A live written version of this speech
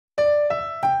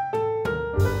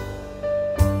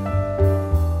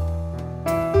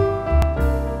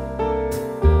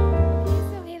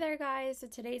So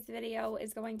today's video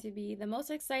is going to be the most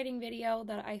exciting video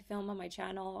that I film on my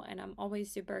channel, and I'm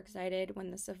always super excited when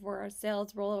the Sephora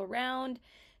sales roll around.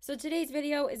 So today's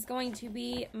video is going to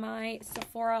be my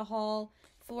Sephora haul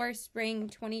for spring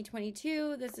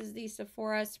 2022. This is the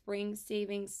Sephora Spring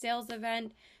Savings Sales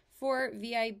event for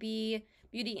VIB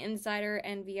Beauty Insider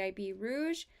and VIB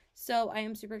Rouge. So I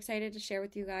am super excited to share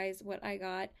with you guys what I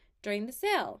got during the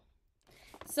sale.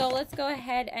 So let's go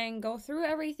ahead and go through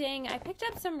everything. I picked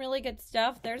up some really good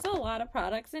stuff. There's a lot of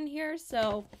products in here.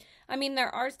 So, I mean, there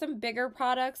are some bigger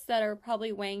products that are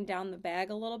probably weighing down the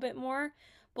bag a little bit more.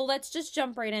 But let's just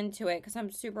jump right into it because I'm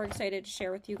super excited to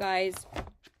share with you guys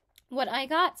what I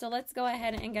got. So let's go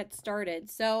ahead and get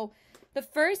started. So the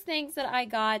first things that I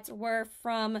got were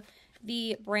from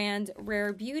the brand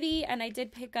Rare Beauty. And I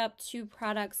did pick up 2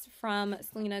 products from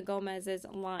Selena Gomez's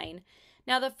line.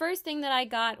 Now, the first thing that I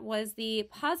got was the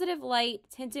Positive Light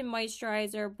Tinted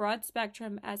Moisturizer Broad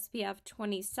Spectrum SPF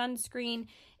 20 Sunscreen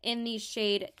in the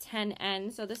shade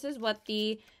 10N. So this is what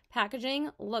the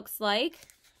packaging looks like.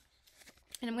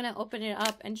 And I'm going to open it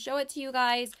up and show it to you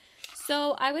guys.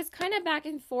 So I was kind of back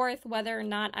and forth whether or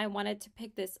not I wanted to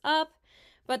pick this up.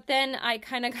 But then I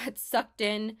kind of got sucked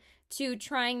in to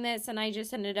trying this, and I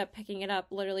just ended up picking it up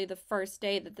literally the first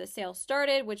day that the sale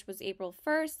started, which was April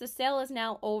 1st. The sale is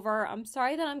now over. I'm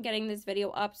sorry that I'm getting this video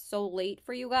up so late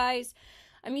for you guys.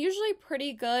 I'm usually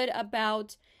pretty good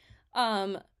about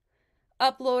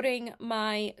uploading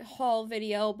my haul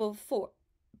video before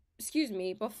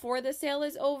the sale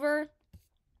is over.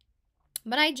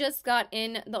 But I just got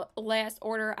in the last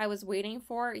order I was waiting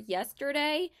for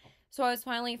yesterday. So I was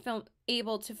finally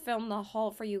able to film the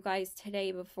haul for you guys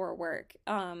today before work.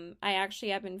 I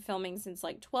actually have been filming since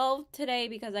like 12 today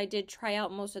because I did try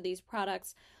out most of these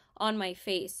products on my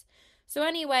face. So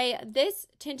anyway, this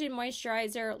tinted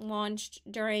moisturizer launched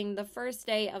during the first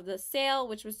day of the sale,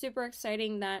 which was super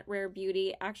exciting that Rare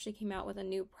Beauty actually came out with a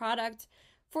new product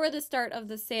for the start of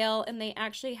the sale, and they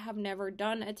actually have never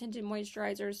done a tinted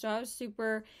moisturizer, so I was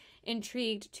super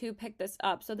intrigued to pick this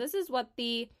up. So this is what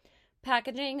the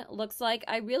packaging looks like.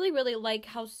 I really like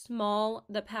how small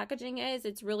the packaging is.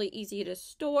 It's really easy to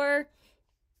store,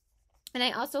 and I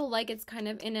also like it's kind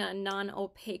of in a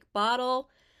non-opaque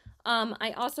bottle.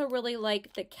 I also really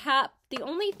like the cap. The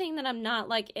only thing that I'm not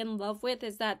like in love with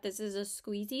is that this is a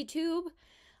squeezy tube.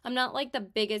 I'm not like the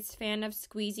biggest fan of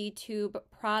squeezy tube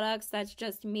products. That's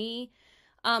just me.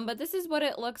 But this is what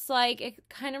it looks like. It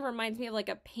kind of reminds me of like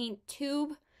a paint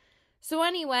tube. So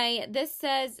anyway, this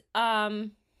says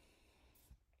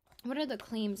what are the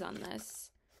claims on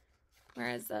this? Where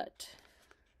is that?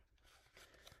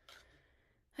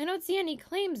 I don't see any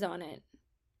claims on it.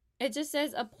 It just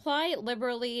says apply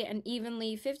liberally and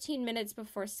evenly 15 minutes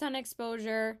before sun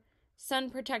exposure,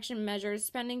 sun protection measures,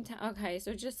 spending time. Okay,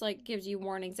 so it just like gives you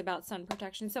warnings about sun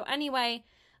protection. So anyway,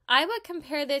 I would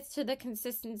compare this to the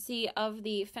consistency of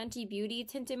the Fenty Beauty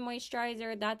Tinted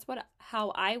Moisturizer. That's how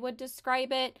I would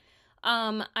describe it.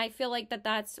 I feel like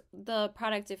that's the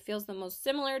product it feels the most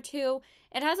similar to.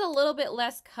 It has a little bit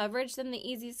less coverage than the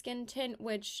Easy Skin Tint,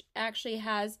 which actually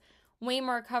has way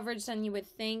more coverage than you would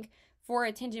think for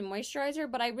a tinted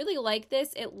moisturizer, but I really like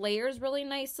this. It layers really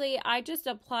nicely. I just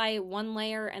apply one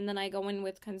layer and then I go in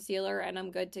with concealer and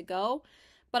I'm good to go.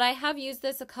 But I have used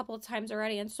this a couple times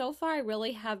already, and so far I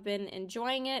really have been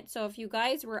enjoying it. So if you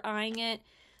guys were eyeing it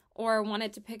or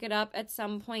wanted to pick it up at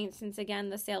some point, since again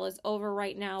the sale is over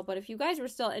right now, but if you guys were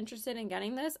still interested in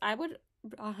getting this, I would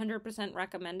 100%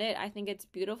 recommend it. I think it's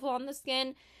beautiful on the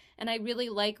skin, and I really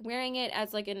like wearing it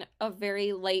as like a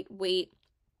very lightweight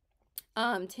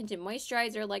tinted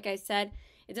moisturizer. Like I said,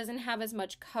 it doesn't have as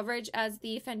much coverage as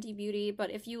the Fenty Beauty,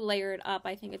 but if you layer it up,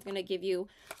 I think it's going to give you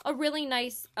a really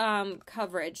nice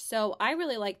coverage. So I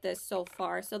really like this so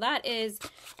far. So that is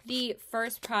the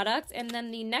first product. And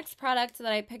then the next product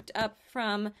that I picked up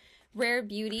from Rare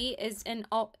Beauty is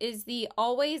the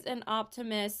Always an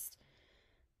Optimist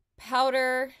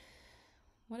powder.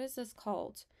 What is this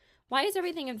called? Why is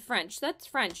everything in French? That's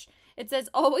French. It says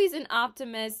Always an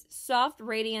Optimist Soft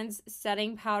Radiance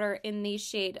Setting Powder in the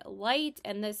shade Light.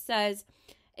 And this says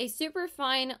a super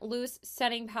fine loose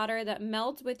setting powder that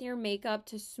melts with your makeup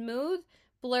to smooth,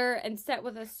 blur, and set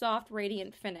with a soft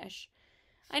radiant finish.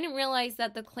 I didn't realize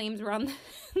that the claims were on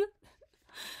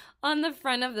the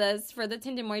front of this for the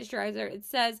tinted moisturizer. It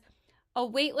says a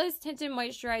weightless tinted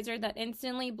moisturizer that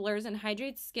instantly blurs and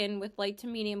hydrates skin with light to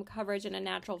medium coverage and a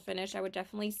natural finish. I would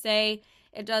definitely say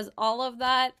it does all of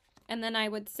that. And then I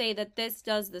would say that this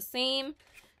does the same.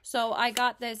 So I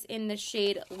got this in the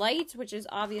shade Light, which is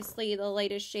obviously the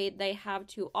lightest shade they have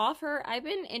to offer. I've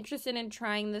been interested in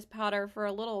trying this powder for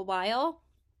a little while.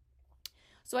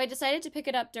 So I decided to pick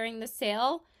it up during the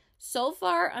sale. So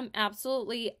far, I'm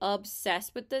absolutely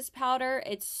obsessed with this powder.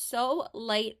 It's so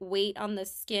lightweight on the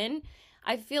skin.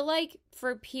 I feel like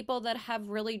for people that have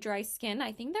really dry skin,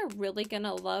 I think they're really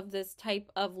gonna love this type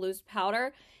of loose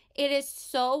powder. It is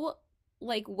so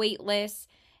like weightless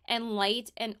and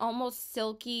light and almost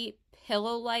silky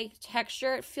pillow-like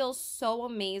texture. It feels so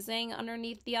amazing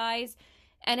underneath the eyes,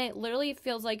 and it literally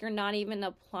feels like you're not even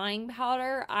applying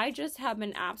powder. I just have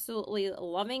been absolutely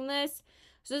loving this.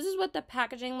 So this is what the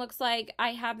packaging looks like. I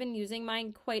have been using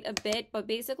mine quite a bit, but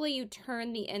basically you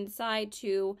turn the inside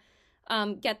to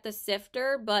get the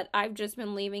sifter, but I've just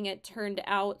been leaving it turned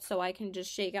out so I can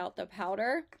just shake out the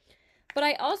powder. But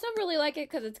I also really like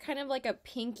it because it's kind of like a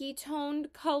pinky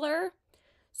toned color.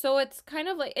 So it's kind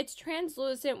of like, it's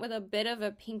translucent with a bit of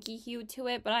a pinky hue to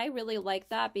it, but I really like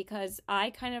that because I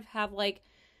kind of have like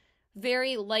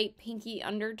very light pinky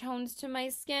undertones to my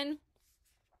skin.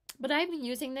 But I've been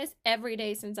using this every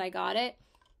day since I got it.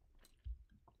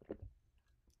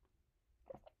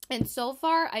 And so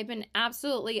far, I've been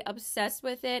absolutely obsessed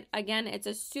with it. Again, it's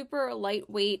a super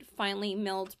lightweight, finely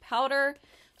milled powder.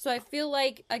 So I feel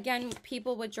like, again,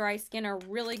 people with dry skin are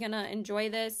really going to enjoy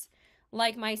this,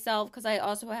 like myself, because I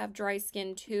also have dry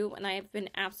skin too, and I have been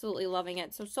absolutely loving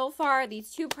it. So far,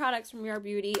 these two products from Rare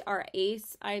Beauty are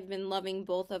ace. I've been loving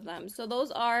both of them. So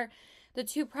those are the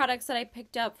two products that I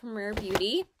picked up from Rare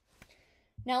Beauty.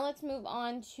 Now let's move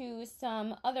on to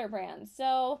some other brands.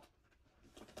 So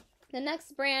the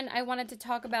next brand I wanted to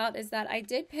talk about is that I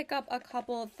did pick up a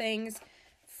couple of things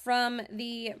from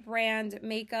the brand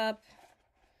Makeup.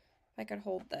 If I could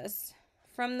hold this.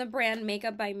 From the brand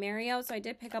Makeup by Mario. So I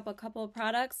did pick up a couple of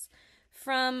products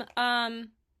from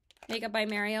Makeup by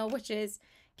Mario, which is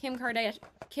Kim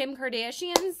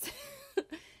Kardashian's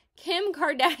Kim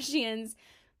Kardashian's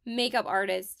makeup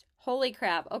artist. Holy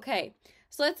crap. Okay.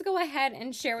 So let's go ahead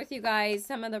and share with you guys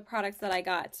some of the products that I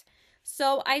got.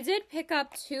 So I did pick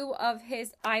up two of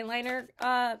his eyeliner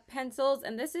pencils,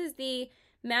 and this is the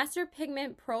Master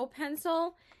Pigment Pro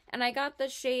Pencil, and I got the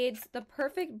shades The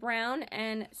Perfect Brown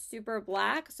and Super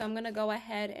Black. So I'm going to go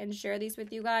ahead and share these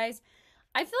with you guys.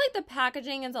 I feel like the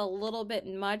packaging is a little bit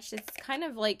much. It's kind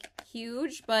of like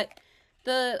huge, but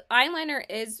the eyeliner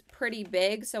is pretty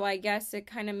big, so I guess it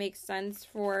kind of makes sense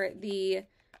for the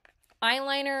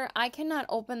eyeliner. I cannot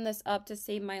open this up to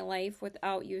save my life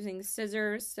without using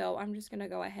scissors, so I'm just going to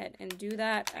go ahead and do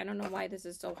that. I don't know why this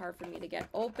is so hard for me to get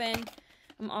open.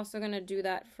 I'm also going to do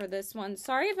that for this one.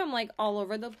 Sorry if I'm like all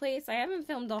over the place. I haven't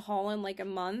filmed a haul in like a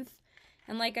month,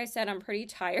 and like I said, I'm pretty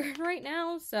tired right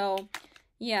now, so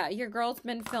yeah, your girl's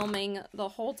been filming the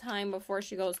whole time before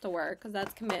she goes to work because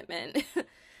that's commitment.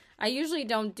 I usually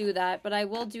don't do that, but I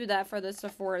will do that for the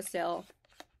Sephora sale.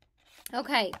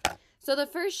 Okay. So the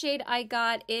first shade I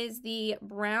got is the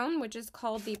brown, which is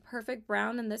called the Perfect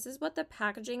Brown, and this is what the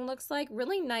packaging looks like.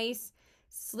 Really nice,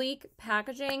 sleek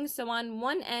packaging. So on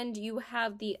one end, you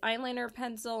have the eyeliner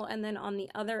pencil, and then on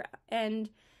the other end,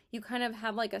 you kind of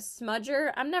have like a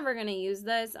smudger. I'm never going to use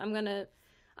this.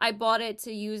 I bought it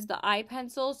to use the eye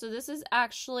pencil. So this is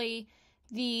actually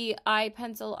the eye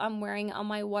pencil I'm wearing on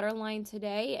my waterline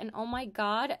today, and oh my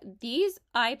god, these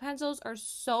eye pencils are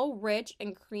so rich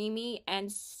and creamy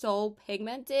and so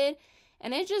pigmented,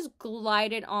 and it just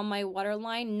glided on my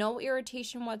waterline. No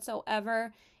irritation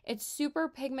whatsoever. It's super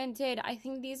pigmented. I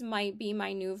think these might be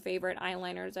my new favorite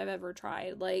eyeliners I've ever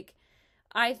tried. Like,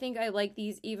 I think I like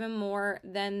these even more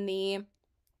than the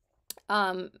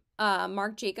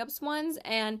Marc Jacobs ones,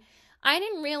 and I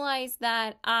didn't realize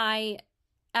that I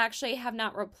actually have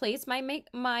not replaced my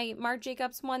Marc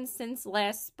Jacobs one since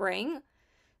last spring.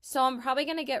 So I'm probably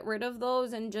going to get rid of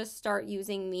those and just start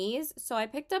using these. So I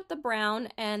picked up the brown,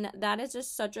 and that is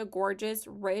just such a gorgeous,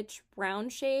 rich brown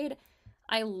shade.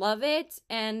 I love it,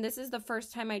 and this is the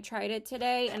first time I tried it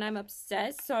today, and I'm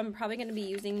obsessed. So I'm probably going to be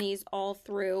using these all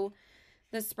through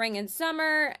the spring and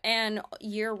summer and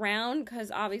year round,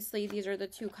 because obviously these are the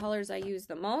two colors I use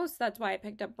the most. That's why I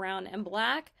picked up brown and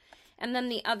black. And then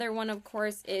the other one, of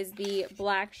course, is the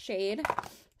black shade.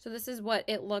 So this is what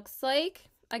it looks like.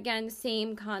 Again,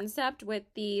 same concept with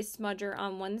the smudger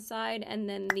on one side and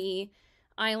then the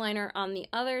eyeliner on the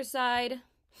other side.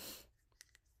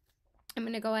 I'm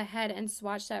going to go ahead and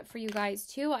swatch that for you guys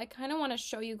too. I kind of want to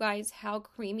show you guys how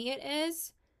creamy it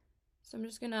is. So I'm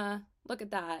just going to look at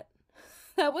that.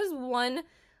 That was one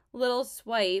little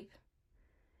swipe.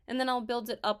 And then I'll build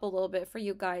it up a little bit for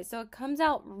you guys. So it comes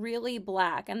out really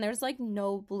black, and there's like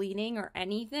no bleeding or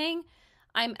anything.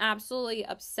 I'm absolutely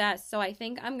obsessed. So I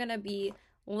think I'm going to be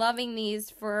loving these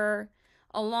for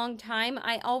a long time.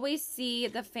 I always see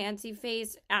the Fancy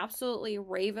Face absolutely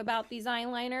rave about these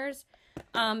eyeliners.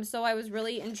 So I was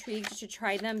really intrigued to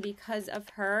try them because of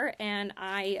her, and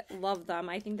I love them.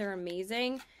 I think they're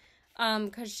amazing.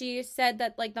 Because she said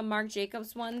that, like, the Marc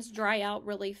Jacobs ones dry out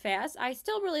really fast. I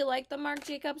still really like the Marc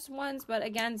Jacobs ones, but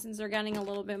again, since they're getting a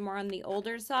little bit more on the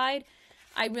older side,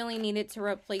 I really needed to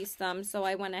replace them, so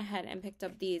I went ahead and picked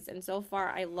up these, and so far,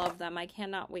 I love them. I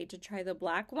cannot wait to try the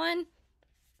black one.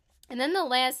 And then the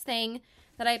last thing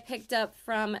that I picked up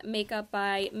from Makeup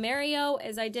by Mario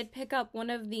is I did pick up one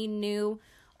of the new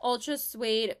Ultra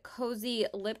Suede Cozy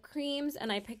Lip Creams,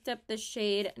 and I picked up the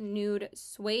shade Nude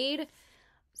Suede.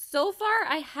 So far,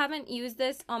 I haven't used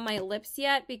this on my lips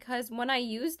yet because when I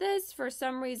use this, for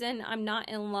some reason, I'm not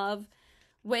in love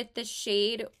with the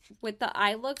shade with the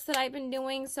eye looks that I've been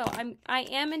doing. So I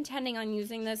am intending on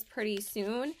using this pretty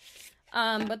soon.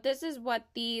 But this is what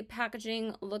the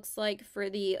packaging looks like for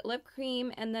the lip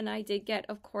cream. And then I did get,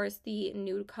 of course, the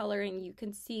nude color, and you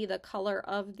can see the color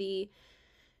of the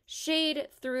shade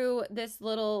through this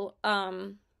little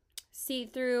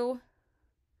see-through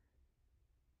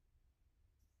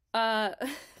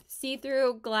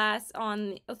see-through plastic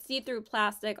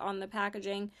on the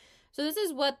packaging. So this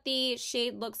is what the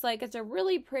shade looks like. It's a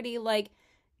really pretty, like,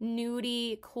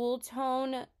 nudie, cool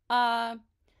tone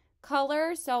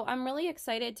color. So I'm really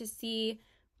excited to see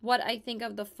what I think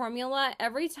of the formula.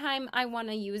 Every time I want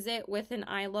to use it with an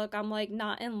eye look, I'm, like,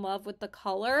 not in love with the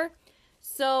color.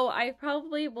 So I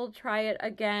probably will try it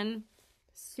again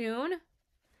soon.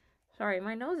 Sorry,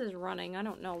 my nose is running. I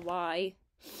don't know why.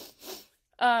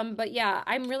 But yeah,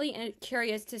 I'm really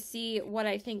curious to see what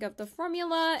I think of the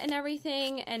formula and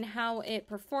everything and how it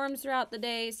performs throughout the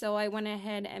day. So I went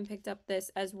ahead and picked up this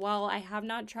as well. I have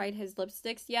not tried his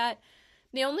lipsticks yet.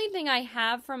 The only thing I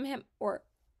have from him, or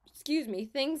excuse me,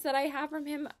 things that I have from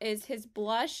him is his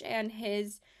blush and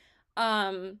his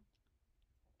highlighter,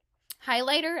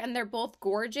 and they're both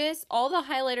gorgeous. All the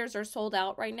highlighters are sold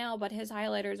out right now, but his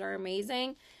highlighters are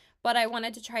amazing. But I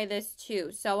wanted to try this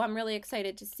too, so I'm really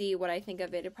excited to see what I think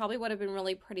of it. It probably would have been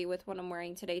really pretty with what I'm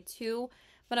wearing today too,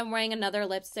 but I'm wearing another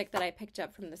lipstick that I picked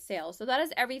up from the sale. So that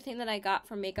is everything that I got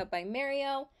from Makeup by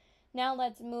Mario. Now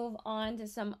let's move on to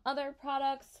some other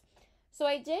products. So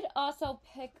I did also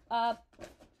pick up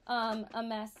a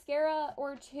mascara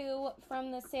or two from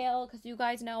the sale, because you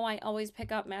guys know I always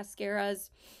pick up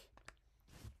mascaras.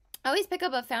 I always pick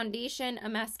up a foundation, a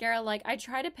mascara. Like, I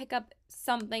try to pick up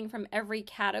something from every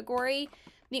category.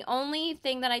 The only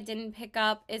thing that I didn't pick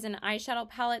up is an eyeshadow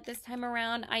palette this time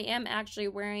around. I am actually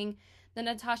wearing the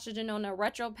Natasha Denona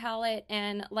Retro palette,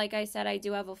 and like I said, I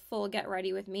do have a full get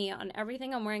ready with me on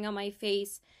everything I'm wearing on my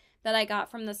face that I got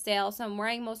from the sale. So I'm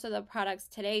wearing most of the products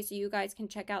today, so you guys can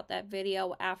check out that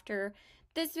video after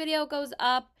this video goes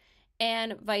up.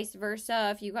 And vice versa,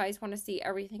 if you guys want to see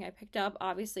everything I picked up,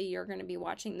 obviously you're going to be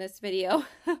watching this video.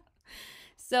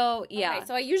 So, yeah. Okay,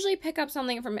 so I usually pick up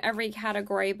something from every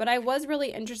category, but I was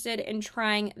really interested in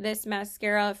trying this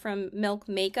mascara from Milk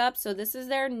Makeup. So this is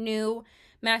their new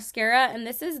mascara, and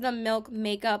this is the Milk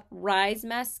Makeup Rise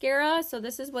Mascara. So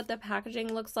this is what the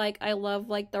packaging looks like. I love,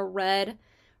 like, the red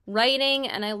writing,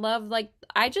 and I love, like,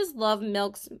 I just love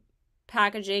Milk's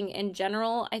packaging in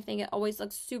general. I think it always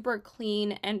looks super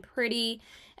clean and pretty,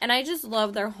 and I just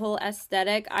love their whole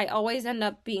aesthetic. I always end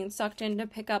up being sucked in to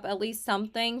pick up at least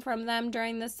something from them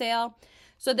during the sale.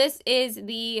 So this is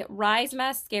the Rise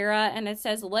Mascara, and it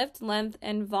says lift, length,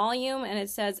 and volume, and it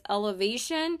says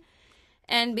elevation,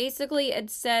 and basically it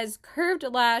says curved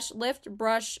lash lift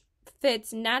brush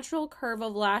fits natural curve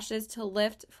of lashes to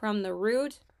lift from the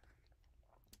root.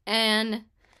 And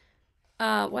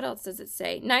what else does it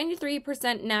say?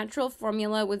 93% natural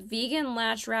formula with vegan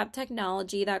lash wrap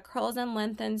technology that curls and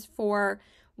lengthens for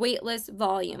weightless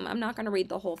volume. I'm not going to read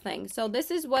the whole thing. So this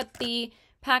is what the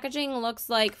packaging looks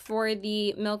like for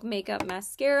the Milk Makeup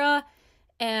Mascara.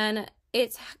 And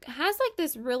it has like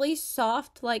this really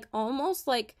soft, like almost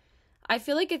like, I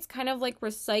feel like it's kind of like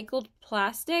recycled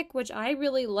plastic, which I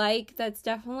really like. That's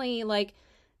definitely like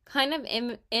kind of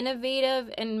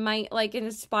innovative and might like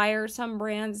inspire some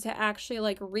brands to actually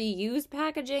like reuse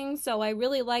packaging. So I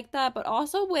really like that. But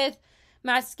also with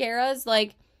mascaras,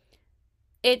 like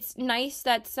it's nice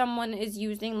that someone is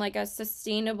using like a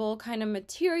sustainable kind of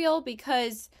material,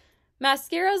 because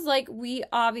mascaras, like, we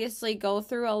obviously go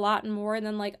through a lot more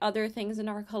than like other things in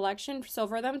our collection. So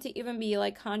for them to even be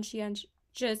like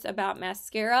conscientious about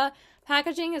mascara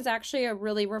packaging is actually a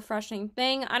really refreshing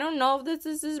thing. I don't know if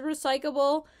this is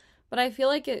recyclable, but I feel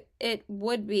like it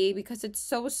would be, because it's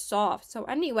so soft. So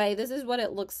anyway, this is what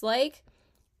it looks like.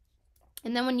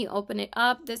 And then when you open it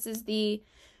up, this is the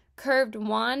curved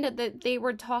wand that they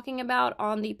were talking about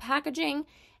on the packaging.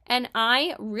 And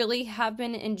I really have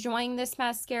been enjoying this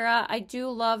mascara. I do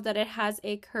love that it has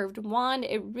a curved wand.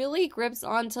 It really grips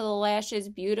onto the lashes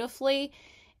beautifully.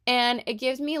 And it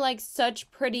gives me like such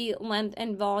pretty length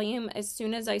and volume as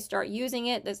soon as I start using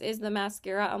it. This is the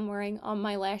mascara I'm wearing on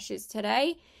my lashes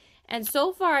today. And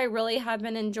so far, I really have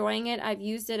been enjoying it. I've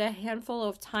used it a handful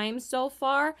of times so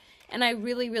far, and I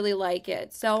really, really like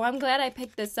it. So I'm glad I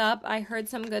picked this up. I heard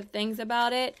some good things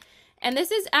about it. And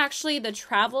this is actually the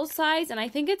travel size, and I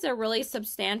think it's a really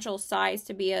substantial size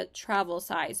to be a travel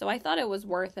size. So I thought it was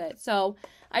worth it. So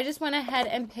I just went ahead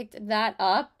and picked that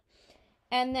up.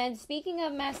 And then speaking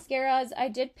of mascaras, I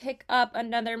did pick up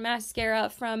another mascara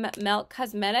from Melt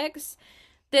Cosmetics.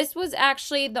 This was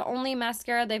actually the only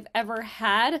mascara they've ever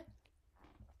had.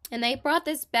 And they brought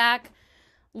this back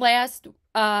last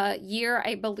year,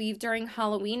 I believe, during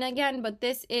Halloween again. But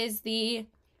this is the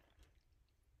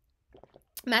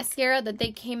mascara that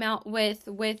they came out with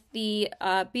the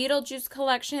Beetlejuice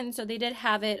collection. So they did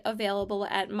have it available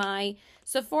at my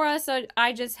Sephora. So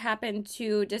I just happened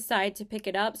to decide to pick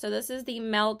it up. So this is the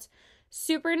Melt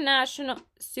Supernatural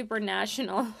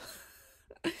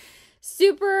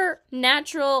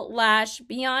Lash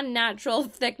Beyond Natural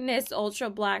Thickness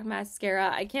Ultra Black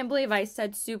Mascara. I can't believe I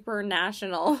said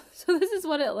Supernational. So this is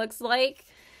what it looks like.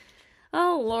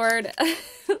 Oh, Lord.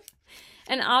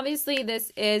 And obviously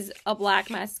this is a black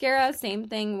mascara. Same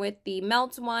thing with the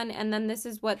Melt one. And then this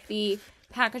is what the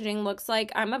packaging looks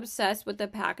like. I'm obsessed with the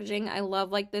packaging. I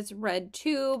love like this red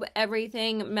tube.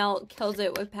 Everything. Melt kills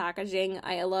it with packaging.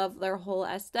 I love their whole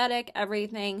aesthetic.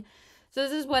 Everything. So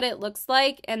this is what it looks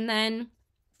like. And then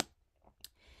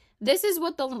this is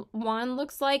what the wand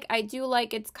looks like. I do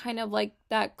like it's kind of like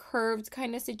that curved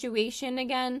kind of situation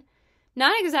again.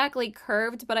 Not exactly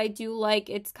curved, but I do like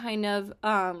it's kind of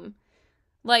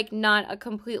like not a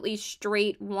completely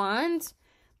straight wand.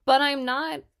 But I'm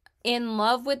not in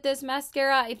love with this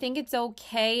mascara. I think it's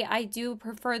okay. I do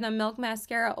prefer the Milk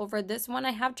mascara over this one.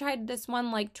 I have tried this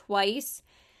one like twice.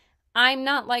 I'm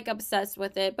not like obsessed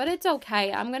with it, but it's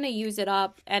okay. I'm going to use it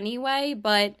up anyway,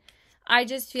 but I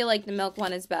just feel like the Milk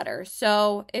one is better.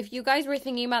 So if you guys were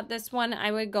thinking about this one,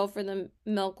 I would go for the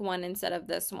Milk one instead of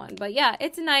this one. But yeah,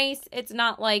 it's nice. It's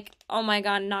not like, oh my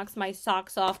God, knocks my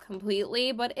socks off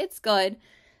completely, but it's good.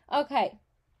 Okay.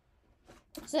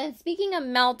 So then speaking of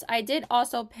Melt, I did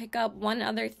also pick up one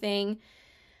other thing.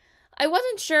 I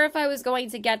wasn't sure if I was going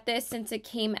to get this since it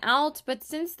came out, but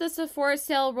since the Sephora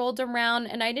sale rolled around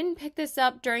and I didn't pick this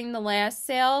up during the last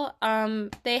sale,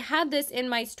 they had this in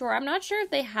my store. I'm not sure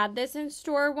if they had this in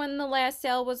store when the last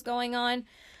sale was going on,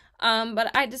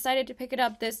 but I decided to pick it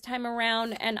up this time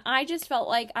around, and I just felt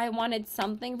like I wanted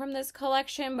something from this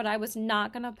collection, but I was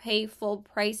not going to pay full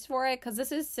price for it because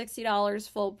this is $60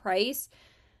 full price.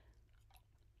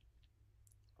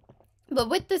 But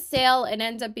with the sale, it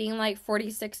ends up being like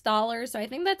 $46. So I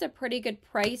think that's a pretty good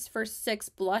price for 6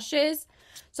 blushes.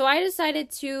 So I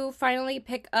decided to finally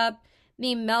pick up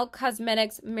the Melt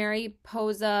Cosmetics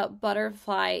Mariposa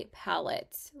Butterfly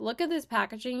Palette. Look at this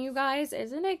packaging, you guys.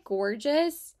 Isn't it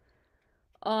gorgeous?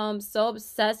 So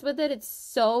obsessed with it. It's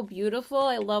so beautiful.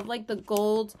 I love like the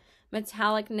gold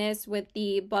metallicness with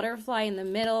the butterfly in the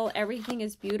middle. Everything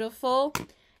is beautiful.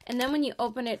 And then when you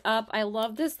open it up, I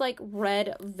love this like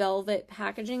red velvet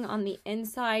packaging on the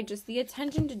inside. Just the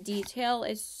attention to detail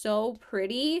is so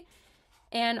pretty.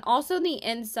 And also the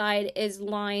inside is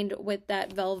lined with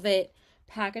that velvet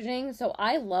packaging. So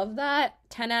I love that.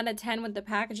 10 out of 10 with the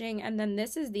packaging. And then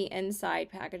this is the inside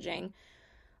packaging.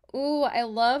 Ooh, I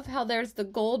love how there's the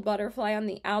gold butterfly on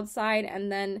the outside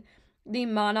and then the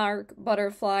monarch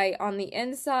butterfly on the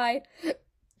inside.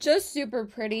 Just super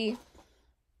pretty.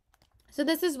 So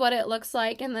this is what it looks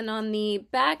like, and then on the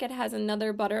back it has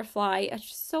another butterfly. It's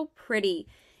just so pretty.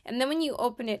 And then when you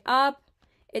open it up,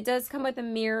 it does come with a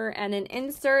mirror and an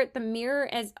insert. The mirror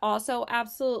is also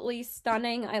absolutely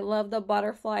stunning. I love the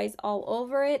butterflies all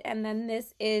over it. And then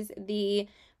this is the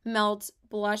Melt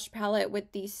blush palette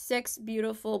with the 6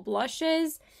 beautiful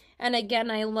blushes. And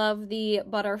again, I love the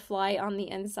butterfly on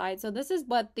the inside. So this is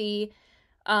what the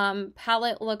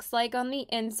palette looks like on the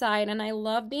inside, and I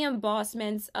love the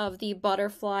embossments of the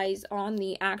butterflies on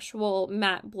the actual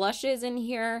matte blushes in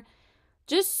here.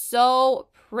 Just so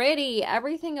pretty.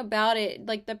 Everything about it,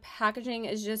 like the packaging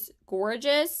is just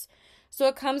gorgeous. So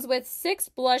it comes with 6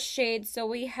 blush shades. So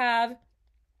we have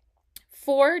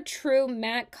 4 true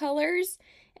matte colors,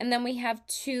 and then we have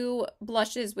 2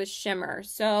 blushes with shimmer.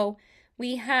 So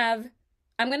we have,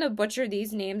 I'm going to butcher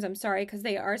these names, I'm sorry, because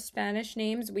they are Spanish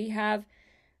names. We have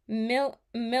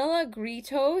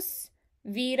Milagritos,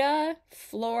 Vida,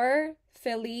 Flor,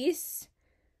 Feliz,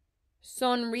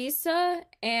 Sonrisa,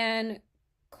 and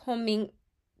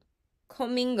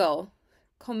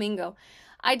Comingo.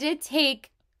 I did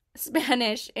take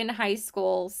Spanish in high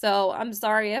school, so I'm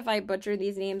sorry if I butcher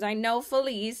these names. I know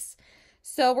Felice,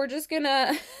 so we're just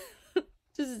gonna,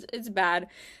 it's bad.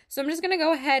 So I'm just gonna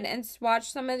go ahead and swatch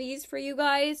some of these for you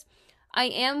guys. I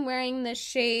am wearing the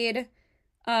shade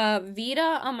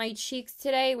Vita on my cheeks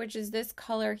today, which is this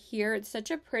color here. It's such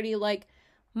a pretty like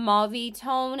mauve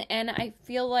tone, and I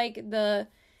feel like the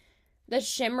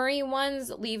shimmery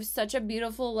ones leave such a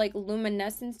beautiful like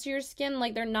luminescence to your skin.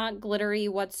 Like they're not glittery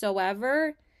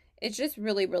whatsoever. It's just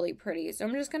really, really pretty. So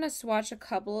I'm just going to swatch a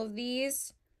couple of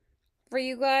these for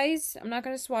you guys. I'm not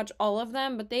going to swatch all of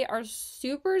them, but they are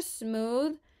super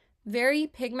smooth, very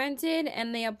pigmented,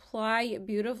 and they apply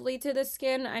beautifully to the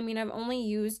skin. I mean, I've only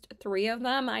used 3 of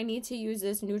them. I need to use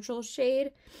this neutral shade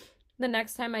the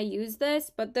next time I use this.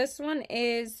 But this one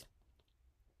is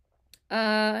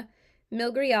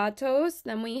Milgriatos.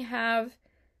 Then we have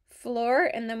Flor,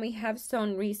 and then we have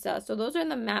Sonrisa. So those are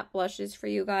the matte blushes for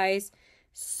you guys.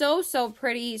 So, so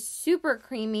pretty, super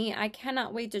creamy. I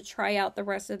cannot wait to try out the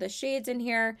rest of the shades in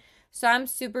here. So I'm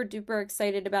super duper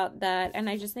excited about that. And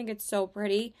I just think it's so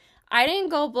pretty. I didn't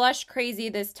go blush crazy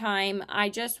this time. I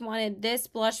just wanted this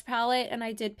blush palette, and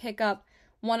I did pick up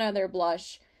one other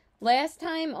blush. Last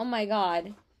time, oh my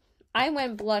god, I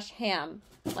went blush ham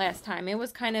last time. It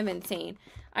was kind of insane.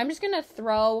 I'm just going to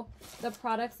throw the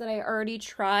products that I already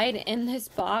tried in this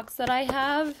box that I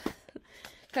have,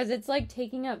 because it's like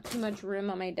taking up too much room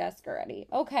on my desk already.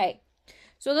 Okay,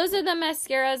 so those are the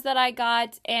mascaras that I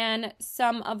got and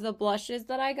some of the blushes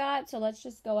that I got. So let's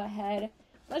just go ahead.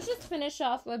 Let's just finish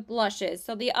off with blushes.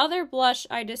 So the other blush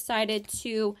I decided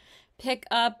to pick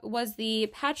up was the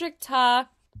Patrick Ta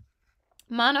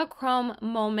Monochrome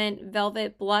Moment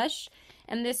Velvet Blush.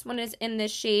 And this one is in the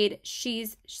shade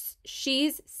She's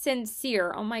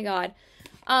Sincere. Oh my god.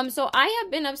 So I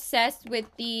have been obsessed with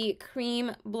the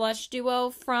cream blush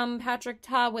duo from Patrick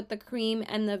Ta with the cream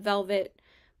and the velvet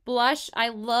blush. I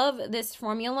love this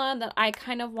formula that I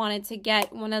kind of wanted to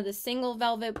get one of the single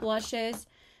velvet blushes.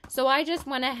 So I just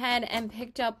went ahead and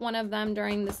picked up one of them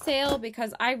during the sale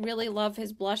because I really love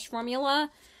his blush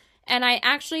formula. And I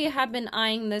actually have been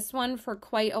eyeing this one for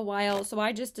quite a while, so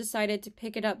I just decided to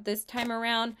pick it up this time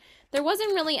around. There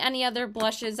wasn't really any other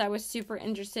blushes I was super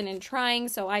interested in trying,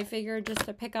 so I figured just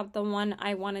to pick up the one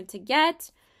I wanted to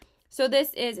get. So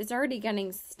this is, it's already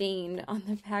getting stained on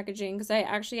the packaging because I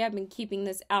actually have been keeping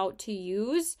this out to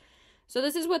use. So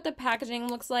this is what the packaging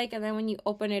looks like, and then when you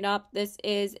open it up, this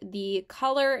is the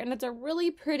color, and it's a really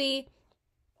pretty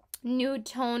nude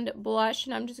toned blush,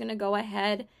 and I'm just going to go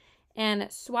ahead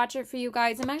and swatch it for you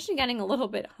guys. I'm actually getting a little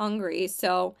bit hungry,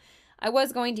 so I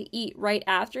was going to eat right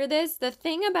after this. The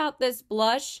thing about this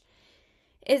blush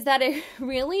is that it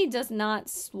really does not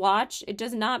swatch. It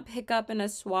does not pick up in a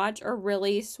swatch or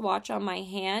really swatch on my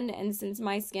hand, and since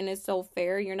my skin is so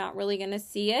fair, you're not really going to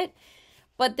see it.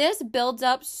 But this builds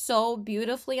up so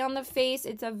beautifully on the face.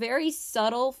 It's a very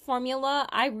subtle formula.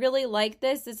 I really like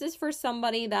this. This is for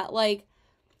somebody that like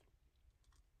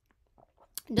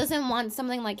doesn't want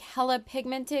something like hella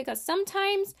pigmented, because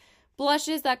sometimes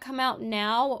blushes that come out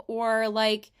now or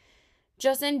like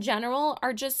just in general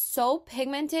are just so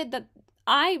pigmented that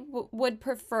I would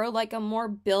prefer like a more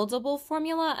buildable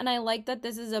formula, and I like that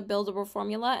this is a buildable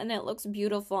formula and it looks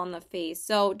beautiful on the face.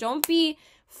 So don't be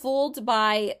fooled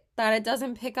by that it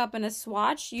doesn't pick up in a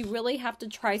swatch. You really have to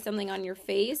try something on your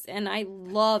face, and I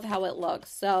love how it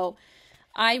looks. So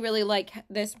I really like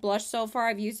this blush so far.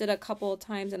 I've used it a couple of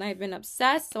times and I've been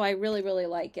obsessed, so I really, really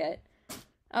like it.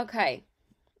 Okay,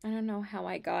 I don't know how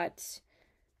I got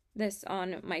this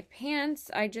on my pants.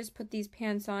 I just put these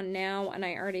pants on now and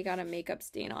I already got a makeup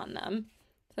stain on them.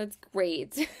 So that's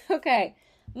great. Okay,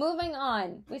 moving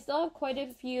on. We still have quite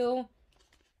a few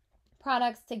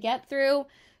products to get through.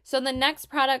 So the next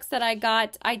products that I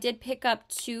got, I did pick up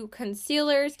 2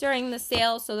 concealers during the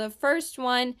sale. So the first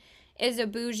one is a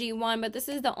bougie one, but this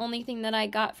is the only thing that I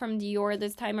got from Dior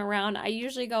this time around. I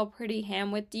usually go pretty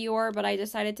ham with Dior, but I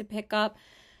decided to pick up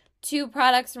 2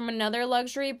 products from another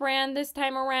luxury brand this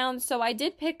time around. So I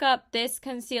did pick up this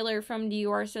concealer from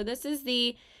Dior. So this is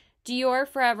the Dior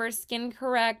Forever Skin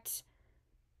Correct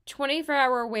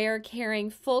 24-hour wear caring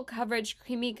full coverage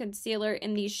creamy concealer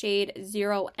in the shade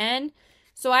 0N.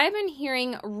 So I've been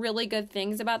hearing really good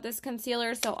things about this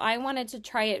concealer, so I wanted to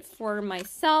try it for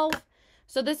myself.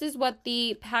 So this is what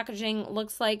the packaging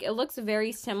looks like. It looks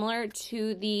very similar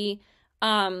to the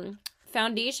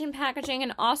foundation packaging.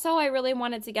 And also I really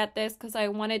wanted to get this because I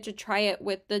wanted to try it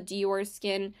with the Dior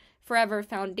Skin Forever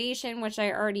foundation, which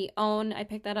I already own. I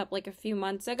picked that up like a few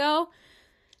months ago.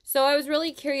 So I was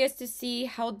really curious to see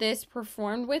how this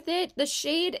performed with it. The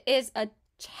shade is a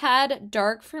tad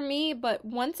dark for me, but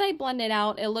once I blend it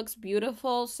out, it looks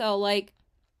beautiful. So like,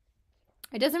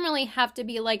 it doesn't really have to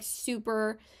be like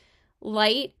super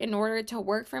light in order to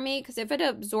work for me, because if it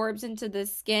absorbs into the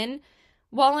skin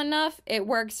well enough, it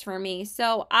works for me.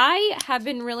 So I have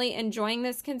been really enjoying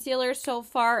this concealer so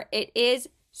far. It is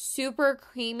super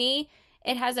creamy.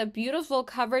 It has a beautiful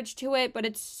coverage to it, but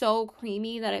it's so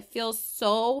creamy that it feels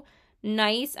so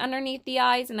nice underneath the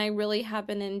eyes, and I really have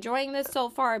been enjoying this so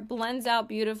far. It blends out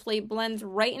beautifully, blends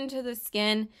right into the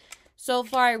skin. So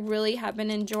far, I really have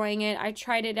been enjoying it. I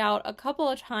tried it out a couple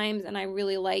of times, and I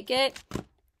really like it.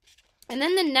 And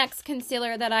then the next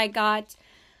concealer that I got,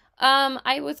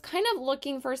 I was kind of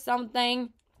looking for something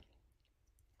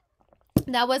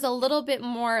that was a little bit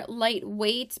more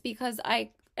lightweight, because I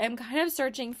am kind of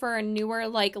searching for a newer,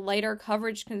 like, lighter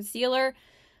coverage concealer.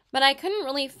 But I couldn't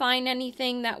really find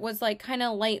anything that was, like, kind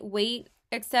of lightweight,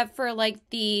 except for, like,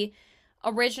 the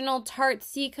original Tarte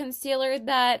C concealer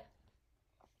that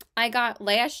I got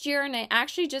last year. And I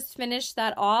actually just finished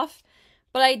that off.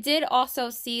 But I did also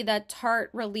see that Tarte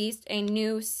released a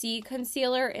new C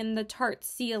concealer in the Tarte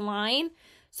C line.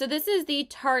 So this is the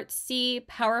Tarte C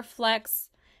Power Flex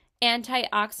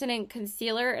Antioxidant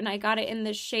Concealer. And I got it in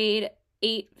the shade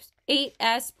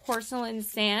 8S Porcelain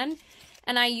Sand.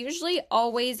 And I usually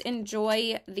always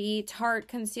enjoy the Tarte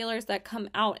concealers that come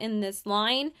out in this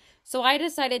line. So I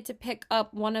decided to pick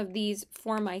up one of these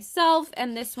for myself.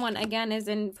 And this one, again, is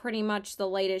in pretty much the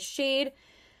lightest shade.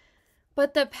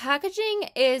 But the packaging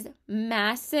is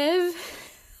massive,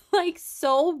 like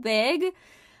so big.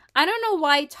 I don't know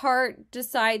why Tarte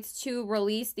decides to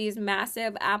release these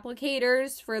massive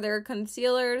applicators for their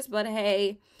concealers. But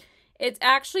hey, it's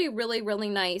actually really, really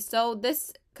nice. So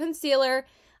this concealer,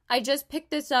 I just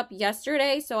picked this up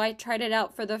yesterday, so I tried it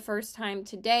out for the first time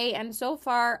today, and so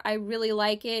far, I really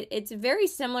like it. It's very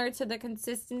similar to the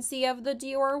consistency of the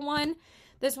Dior one.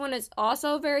 This one is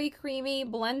also very creamy,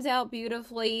 blends out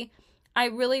beautifully. I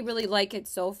really, really like it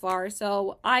so far,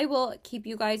 so I will keep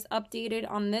you guys updated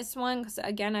on this one, because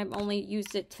again, I've only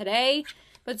used it today.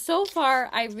 But so far,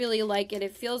 I really like it.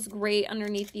 It feels great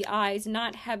underneath the eyes,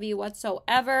 not heavy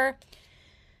whatsoever.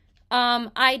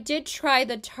 I did try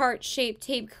the Tarte Shape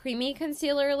Tape Creamy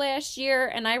Concealer last year,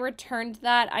 and I returned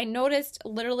that. I noticed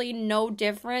literally no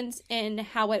difference in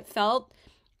how it felt.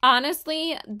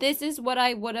 Honestly, this is what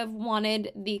I would have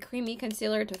wanted the creamy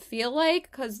concealer to feel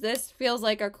like, because this feels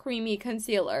like a creamy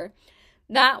concealer.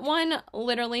 That one,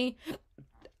 literally,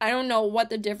 I don't know what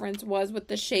the difference was with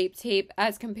the Shape Tape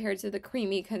as compared to the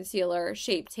creamy concealer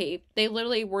Shape Tape. They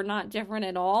literally were not different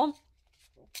at all.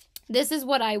 This is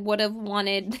what I would have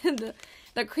wanted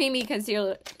the creamy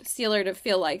concealer to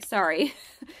feel like. Sorry.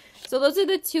 So those are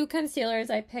the two concealers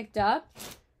I picked up.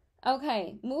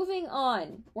 Okay, moving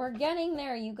on. We're getting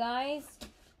there, you guys.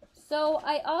 So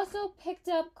I also picked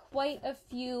up quite a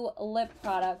few lip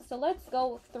products. So let's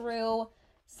go through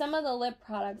some of the lip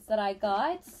products that I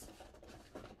got.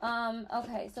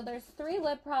 Okay, so there's 3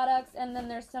 lip products, and then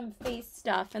there's some face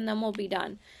stuff, and then we'll be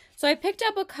done. So I picked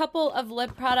up a couple of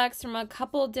lip products from a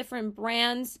couple different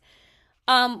brands.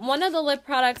 One of the lip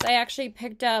products I actually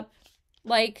picked up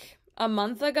like a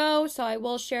month ago, so I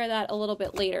will share that a little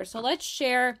bit later. So let's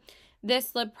share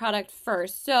this lip product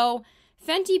first. So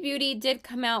Fenty Beauty did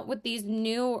come out with these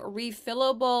new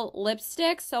refillable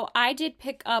lipsticks. So I did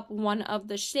pick up one of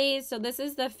the shades. So this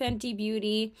is the Fenty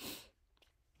Beauty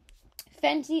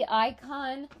Fenty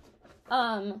Icon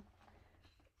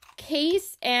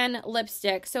case and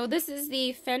lipstick. So this is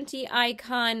the Fenty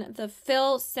Icon, the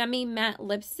Fill Semi Matte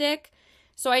Lipstick.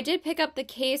 So I did pick up the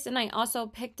case, and I also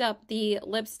picked up the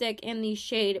lipstick in the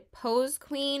shade Pose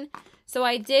Queen. So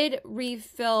I did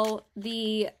refill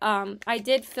the, I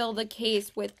did fill the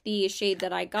case with the shade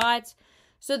that I got.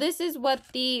 So this is what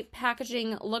the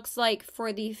packaging looks like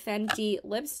for the Fenty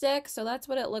lipstick. So that's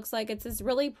what it looks like. It's this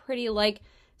really pretty, like,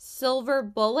 silver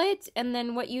bullet. And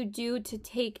then what you do to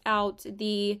take out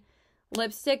the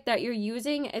lipstick that you're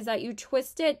using is that you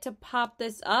twist it to pop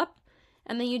this up.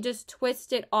 And then you just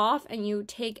twist it off and you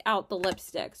take out the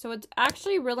lipstick. So it's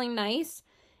actually really nice.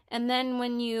 And then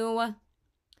when you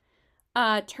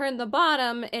turn the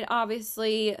bottom, it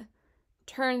obviously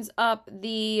turns up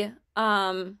the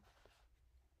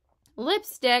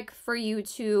lipstick for you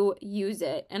to use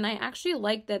it. And I actually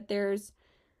like that there's,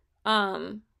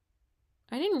 I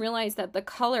didn't realize that the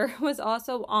color was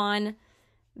also on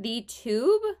the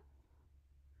tube.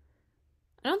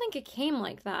 I don't think it came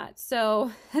like that.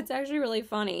 So that's actually really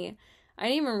funny. I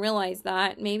didn't even realize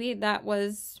that. Maybe that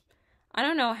was, I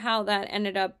don't know how that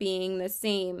ended up being the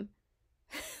same.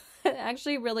 It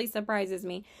actually really surprises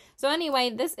me. So anyway,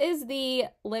 this is the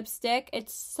lipstick.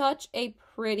 It's such a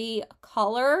pretty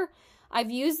color.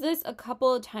 I've used this a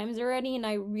couple of times already, and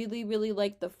I really, really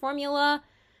like the formula.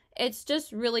 It's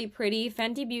just really pretty.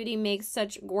 Fenty Beauty makes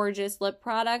such gorgeous lip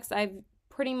products. I've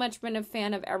pretty much been a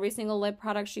fan of every single lip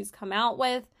product she's come out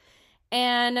with.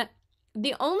 And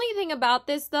the only thing about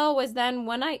this, though, was then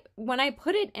when I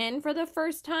put it in for the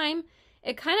first time,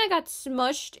 it kind of got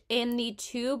smushed in the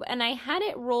tube, and I had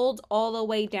it rolled all the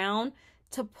way down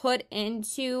to put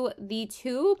into the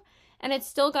tube, and it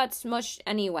still got smushed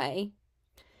anyway.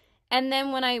 And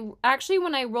then when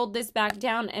I rolled this back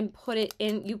down and put it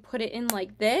in, you put it in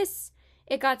like this,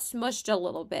 it got smushed a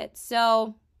little bit.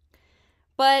 So,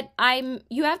 but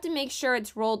you have to make sure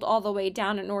it's rolled all the way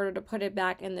down in order to put it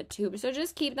back in the tube. So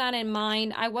just keep that in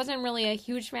mind. I wasn't really a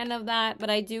huge fan of that, but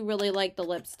I do really like the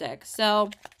lipstick. So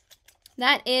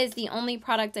that is the only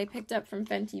product I picked up from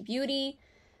Fenty Beauty.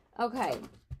 Okay,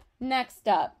 next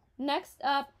up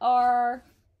are,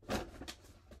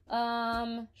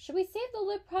 should we save the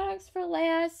lip products for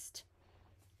last?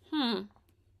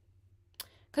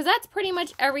 Because that's pretty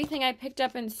much everything I picked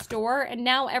up in store, and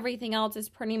now everything else is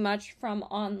pretty much from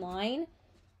online.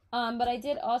 But I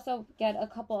did also get a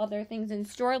couple other things in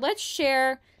store. Let's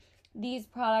share these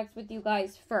products with you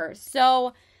guys first.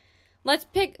 So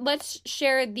let's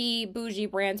share the bougie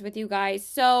brands with you guys.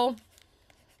 So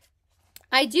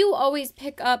I do always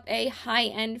pick up a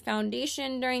high-end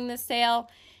foundation during the sale,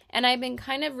 and I've been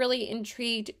kind of really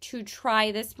intrigued to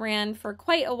try this brand for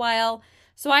quite a while.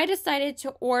 So I decided to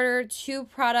order 2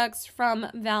 products from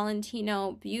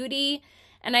Valentino Beauty,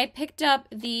 and I picked up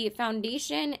the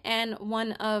foundation and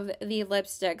one of the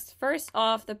lipsticks. First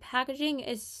off, the packaging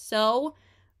is so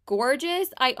gorgeous.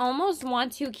 I almost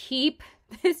want to keep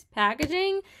this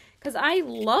packaging because I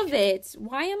love it.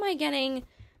 Why am I getting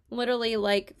literally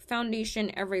like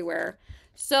foundation everywhere?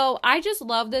 So I just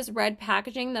love this red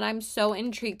packaging that I'm so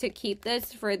intrigued to keep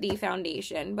this for the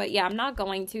foundation. But yeah, I'm not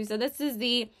going to. So this is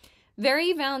the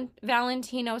Very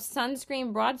Valentino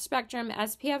Sunscreen Broad Spectrum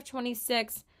SPF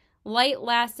 26 Light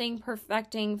Lasting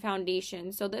Perfecting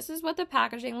Foundation. So this is what the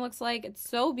packaging looks like. It's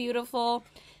so beautiful.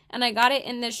 And I got it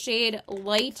in the shade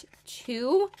Light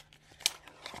 2.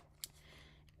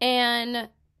 And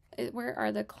where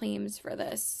are the claims for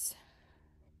this?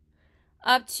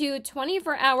 Up to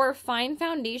 24-hour fine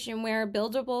foundation wear,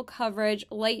 buildable coverage,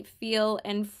 light feel,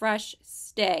 and fresh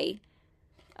stay.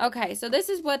 Okay, so this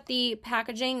is what the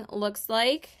packaging looks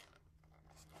like.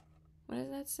 What does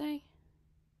that say?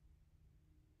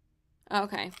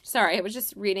 Okay, sorry, I was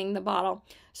just reading the bottle.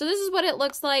 So this is what it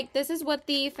looks like. This is what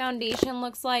the foundation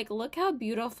looks like. Look how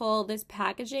beautiful this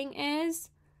packaging is.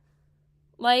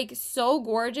 Like, so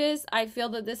gorgeous. I feel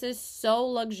that this is so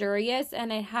luxurious,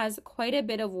 and it has quite a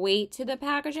bit of weight to the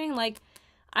packaging. Like,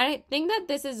 I think that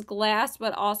this is glass,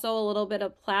 but also a little bit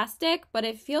of plastic, but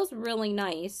it feels really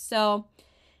nice. So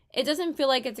it doesn't feel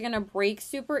like it's going to break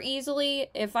super easily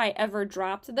if I ever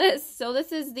dropped this. So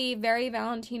this is the Very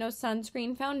Valentino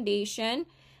Sunscreen Foundation.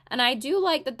 And I do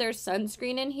like that there's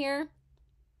sunscreen in here.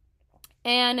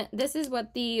 And this is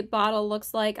what the bottle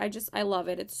looks like. I love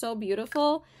it. It's so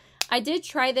beautiful. I did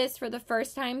try this for the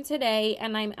first time today,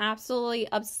 and I'm absolutely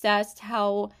obsessed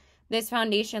how this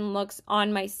foundation looks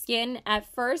on my skin.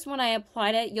 At first, when I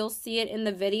applied it, you'll see it in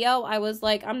the video, I was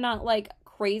like, I'm not like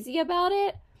crazy about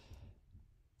it.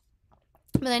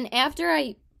 But then after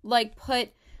I like put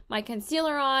my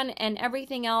concealer on and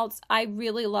everything else, I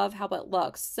really love how it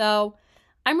looks. So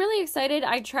I'm really excited.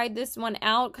 I tried this one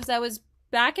out because I was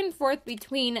back and forth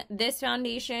between this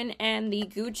foundation and the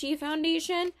Gucci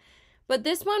foundation. But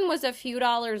this one was a few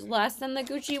dollars less than the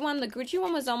Gucci one. The Gucci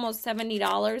one was almost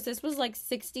 $70. This was like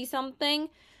 60 something.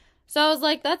 So I was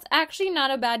like, that's actually not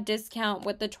a bad discount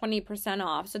with the 20%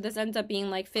 off. So this ends up being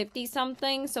like 50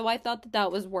 something. So I thought that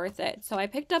that was worth it. So I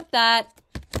picked up that.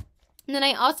 And then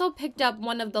I also picked up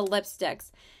one of the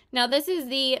lipsticks. Now this is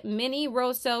the Mini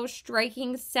Rosso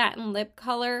Striking Satin Lip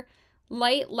Color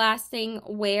Light Lasting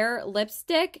Wear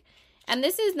Lipstick. And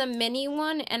this is the mini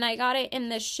one. And I got it in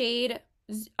the shade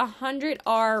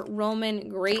 100R Roman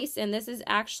Grace, and this is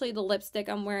actually the lipstick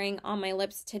I'm wearing on my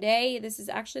lips today. This is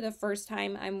actually the first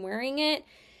time I'm wearing it.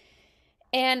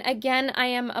 And again, I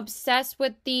am obsessed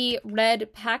with the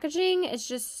red packaging. It's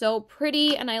just so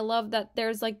pretty, and I love that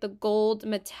there's like the gold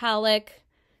metallic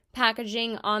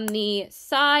packaging on the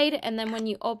side, and then when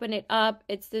you open it up,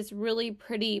 it's this really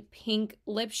pretty pink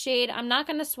lip shade. I'm not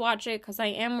going to swatch it because I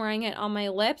am wearing it on my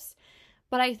lips.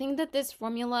 But I think that this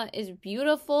formula is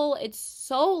beautiful. It's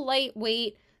so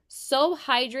lightweight, so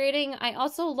hydrating. I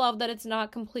also love that it's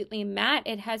not completely matte.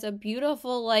 It has a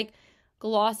beautiful, like,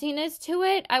 glossiness to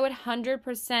it. I would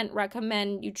 100%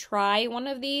 recommend you try one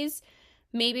of these,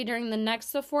 maybe during the next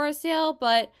Sephora sale,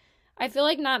 but I feel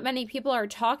like not many people are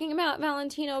talking about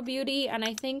Valentino Beauty, and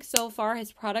I think so far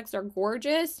his products are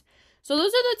gorgeous. So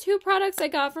those are the two products I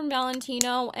got from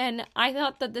Valentino, and I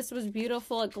thought that this was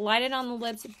beautiful. It glided on the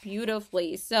lips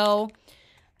beautifully. So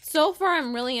far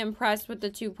I'm really impressed with the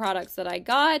two products that I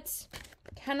got.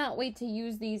 Cannot wait to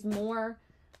use these more.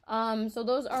 So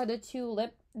those are the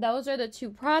two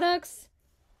products.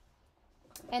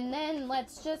 And then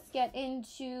let's just get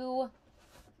into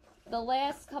the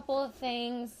last couple of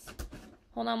things.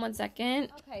 Hold on one second.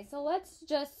 Okay, so let's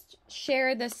just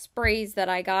share the sprays that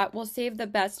I got. We'll save the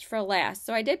best for last.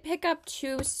 So I did pick up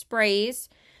 2 sprays.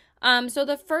 So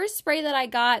the first spray that I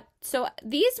got, so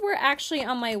these were actually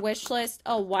on my wish list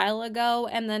a while ago,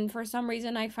 and then for some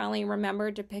reason I finally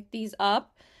remembered to pick these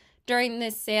up during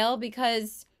this sale,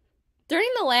 because during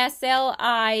the last sale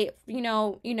I,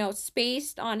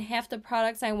 spaced on half the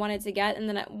products I wanted to get, and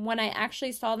then when I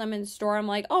actually saw them in store, I'm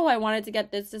like, oh, I wanted to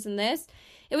get this, and this.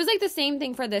 It was like the same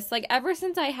thing for this. Like, ever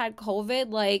since I had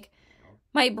COVID, like,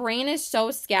 my brain is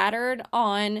so scattered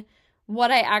on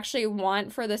what I actually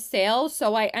want for the sale,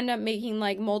 so I end up making,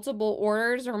 like, multiple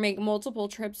orders or make multiple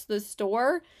trips to the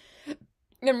store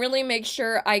and really make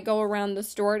sure I go around the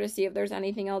store to see if there's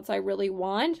anything else I really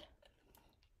want.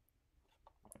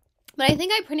 But I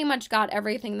think I pretty much got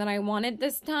everything that I wanted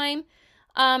this time.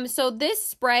 So this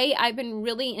spray, I've been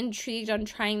really intrigued on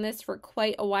trying this for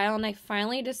quite a while, and I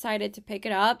finally decided to pick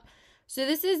it up. So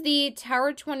this is the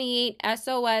Tower 28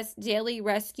 SOS Daily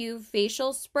Rescue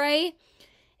Facial Spray.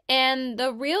 And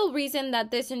the real reason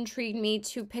that this intrigued me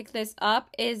to pick this up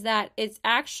is that it's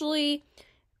actually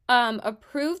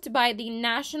approved by the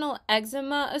National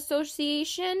Eczema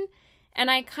Association. And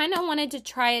I kind of wanted to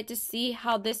try it to see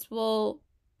how this will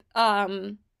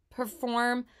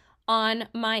perform on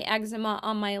my eczema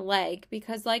on my leg,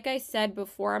 because like I said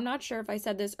before, I'm not sure if I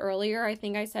said this earlier, I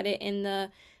think I said it in the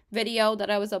video that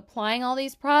I was applying all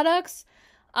these products,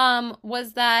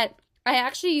 was that I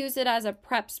actually used it as a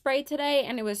prep spray today,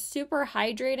 and it was super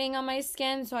hydrating on my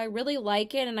skin, so I really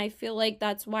like it, and I feel like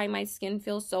that's why my skin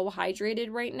feels so hydrated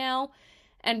right now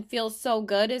and feels so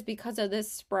good, is because of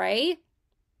this spray.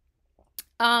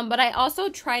 But I also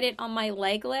tried it on my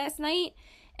leg last night,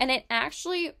 and it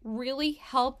actually really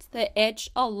helped the itch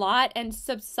a lot and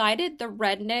subsided the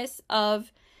redness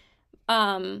of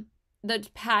the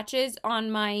patches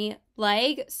on my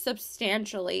leg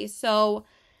substantially. So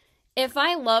if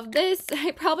I love this,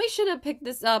 I probably should have picked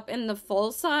this up in the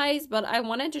full size, but I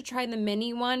wanted to try the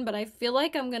mini one, but I feel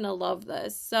like I'm going to love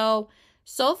this. So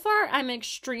far I'm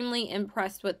extremely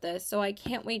impressed with this, so I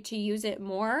can't wait to use it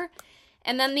more.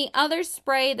 And then the other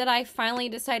spray that I finally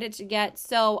decided to get,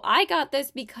 so I got this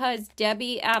because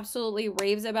Debbie absolutely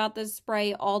raves about this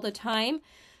spray all the time.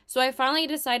 So I finally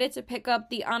decided to pick up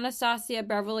the Anastasia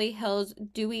Beverly Hills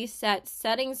Dewy Set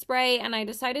Setting Spray, and I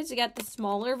decided to get the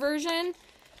smaller version.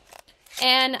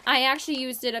 And I actually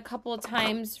used it a couple of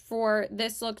times for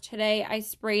this look today. I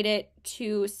sprayed it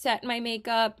to set my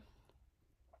makeup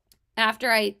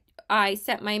after I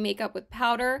set my makeup with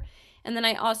powder, and then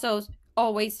I also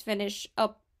always finish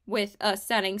up with a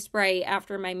setting spray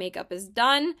after my makeup is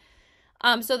done.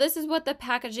 So this is what the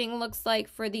packaging looks like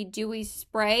for the dewy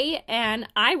spray, and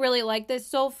I really like this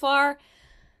so far.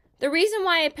 The reason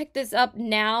why I picked this up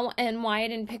now and why I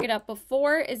didn't pick it up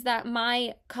before is that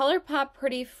my ColourPop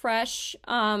Pretty Fresh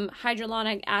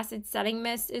Hyaluronic Acid Setting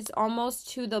Mist is almost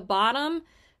to the bottom.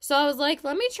 So I was like,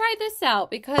 let me try this out,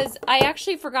 because I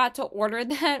actually forgot to order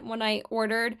that when I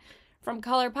ordered from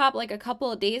ColourPop like a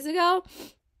couple of days ago.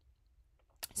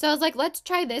 So I was like, let's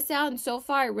try this out, and so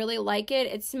far I really like it.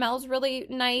 It smells really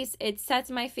nice. It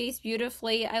sets my face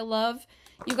beautifully.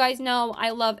 You guys know I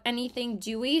love anything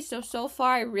dewy, so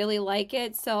far I really like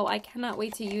it, so I cannot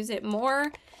wait to use it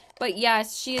more. But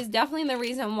yes, she is definitely the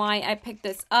reason why I picked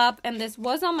this up, and this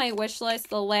was on my wish list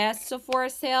the last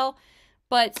Sephora sale,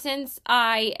 but since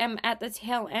I am at the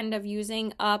tail end of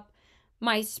using up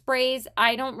my sprays,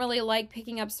 I don't really like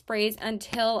picking up sprays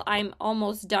until I'm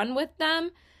almost done with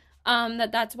them.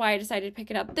 That's why I decided to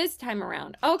pick it up this time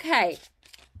around. Okay,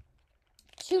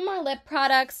 2 more lip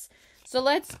products. So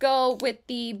let's go with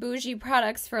the bougie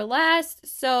products for last.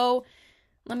 So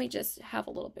let me just have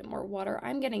a little bit more water.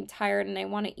 I'm getting tired and I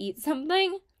want to eat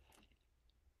something.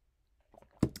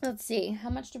 Let's see, how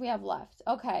much do we have left?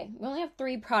 Okay, we only have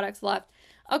 3 products left.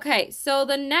 Okay, so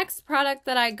the next product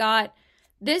that I got,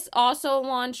 this also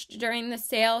launched during the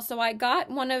sale. So I got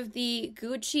one of the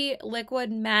Gucci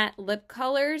Liquid Matte Lip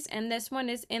Colors, and this one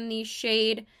is in the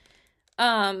shade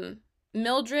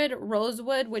Mildred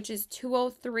Rosewood, which is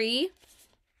 203.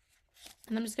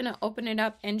 And I'm just going to open it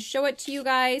up and show it to you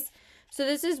guys. So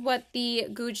this is what the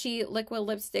Gucci liquid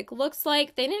lipstick looks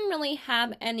like. They didn't really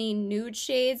have any nude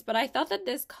shades, but I thought that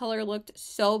this color looked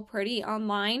so pretty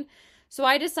online. So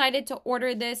I decided to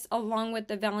order this along with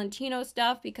the Valentino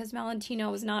stuff because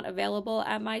Valentino was not available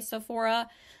at my Sephora.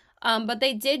 But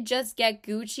they did just get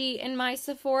Gucci in my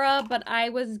Sephora, but I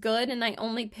was good and I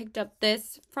only picked up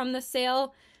this from the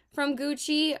sale from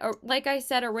Gucci. Like I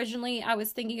said, originally I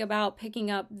was thinking about picking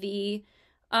up the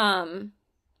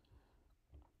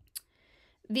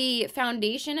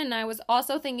foundation, and I was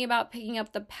also thinking about picking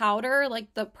up the powder,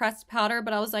 like the pressed powder,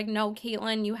 but I was like, no,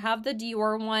 Caitlin, you have the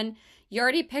Dior one. You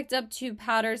already picked up 2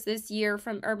 powders this year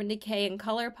from Urban Decay and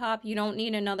ColourPop. You don't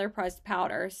need another pressed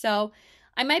powder. So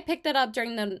I might pick that up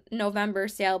during the November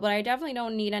sale, but I definitely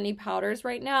don't need any powders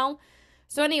right now.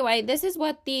 So anyway, this is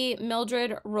what the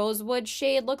Mildred Rosewood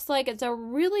shade looks like. It's a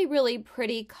really, really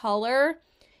pretty color.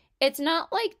 It's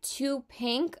not like too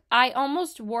pink. I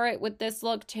almost wore it with this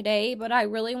look today, but I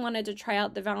really wanted to try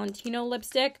out the Valentino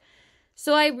lipstick.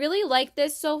 So I really like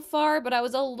this so far, but I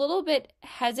was a little bit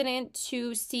hesitant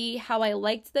to see how I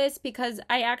liked this because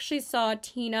I actually saw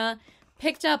Tina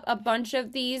picked up a bunch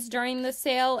of these during the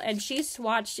sale, and she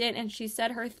swatched it and she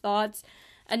said her thoughts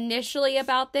initially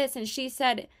about this, and she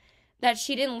said that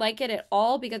she didn't like it at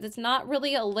all because it's not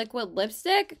really a liquid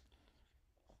lipstick.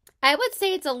 I would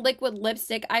say it's a liquid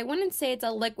lipstick. I wouldn't say it's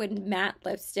a liquid matte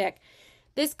lipstick.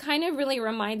 This kind of really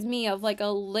reminds me of like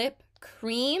a lip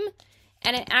cream,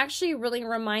 and it actually really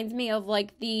reminds me of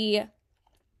like the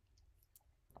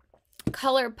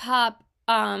ColourPop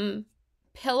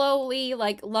pillowy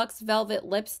like Luxe Velvet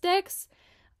lipsticks.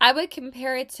 I would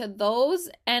compare it to those,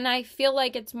 and I feel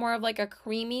like it's more of like a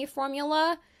creamy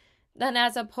formula than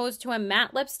as opposed to a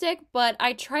matte lipstick. But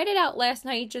I tried it out last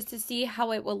night just to see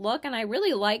how it would look, and I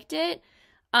really liked it.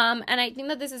 And I think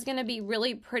that this is going to be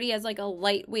really pretty as like a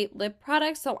lightweight lip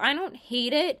product, so I don't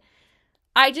hate it.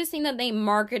 I just think that they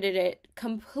marketed it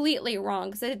completely wrong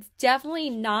because it's definitely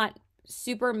not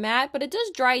super matte, but it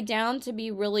does dry down to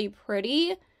be really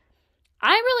pretty.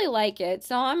 I really like it,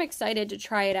 so I'm excited to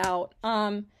try it out.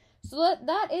 So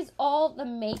that is all the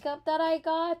makeup that I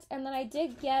got, and then I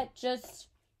did get just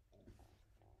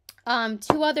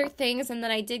 2 other things, and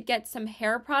then I did get some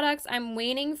hair products. I'm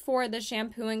waiting for the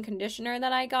shampoo and conditioner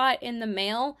that I got in the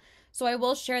mail, so I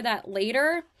will share that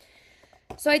later.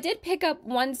 So I did pick up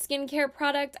 1 skincare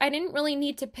product. I didn't really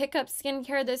need to pick up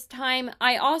skincare this time.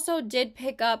 I also did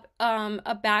pick up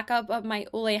a backup of my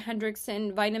Ole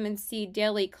Henriksen Vitamin C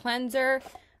Daily Cleanser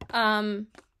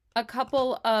a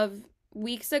couple of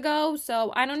weeks ago.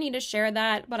 So I don't need to share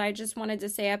that, but I just wanted to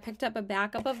say I picked up a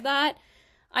backup of that.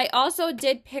 I also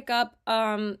did pick up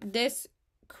this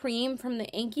cream from the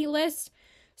Inkey List.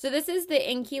 So this is the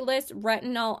Inkey List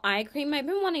Retinol Eye Cream. I've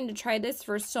been wanting to try this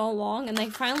for so long, and they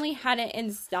finally had it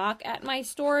in stock at my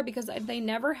store because they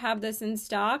never have this in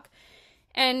stock.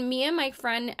 And me and my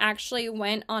friend actually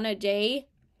went on a day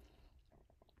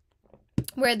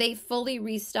where they fully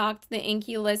restocked the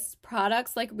Inkey List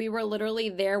products. Like, we were literally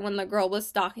there when the girl was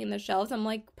stocking the shelves. I'm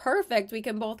like, perfect, we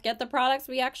can both get the products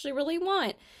we actually really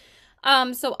want.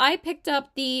 So I picked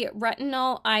up the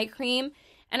Retinol Eye Cream,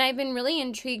 and I've been really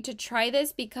intrigued to try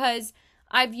this because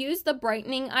I've used the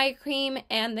brightening eye cream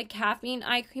and the caffeine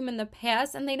eye cream in the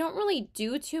past, and they don't really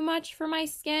do too much for my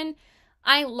skin.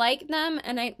 I like them,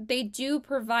 and they do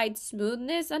provide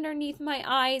smoothness underneath my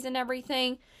eyes and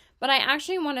everything, but I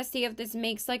actually want to see if this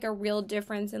makes like a real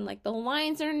difference in like the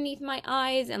lines underneath my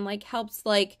eyes and like helps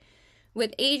like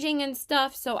with aging and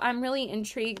stuff. So I'm really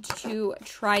intrigued to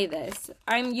try this.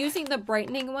 I'm using the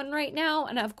brightening one right now,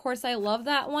 and of course I love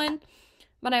that one,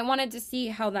 but I wanted to see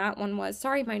how that one was.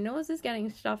 Sorry, my nose is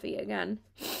getting stuffy again.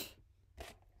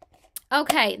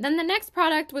 Okay, then the next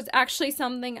product was actually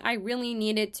something I really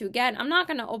needed to get. I'm not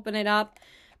going to open it up,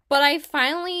 but I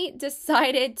finally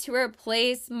decided to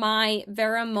replace my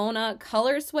Veramona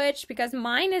color switch because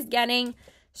mine is getting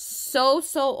so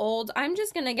old. I'm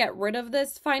just going to get rid of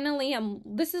this finally.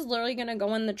 This is literally going to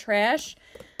go in the trash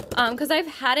because I've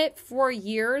had it for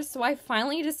years. So I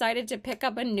finally decided to pick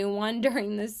up a new one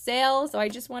during the sale. So I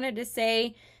just wanted to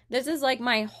say this is like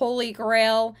my holy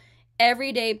grail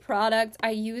everyday product. I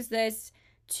use this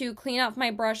to clean off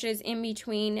my brushes in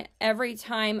between every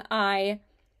time I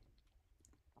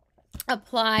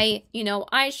apply,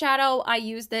 eyeshadow. I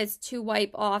use this to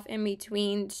wipe off in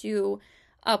between to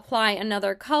apply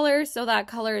another color so that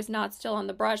color is not still on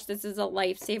the brush. This is a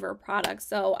lifesaver product.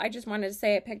 So I just wanted to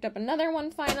say I picked up another one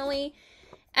finally.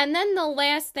 And then the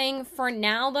last thing for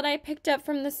now that I picked up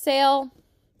from the sale,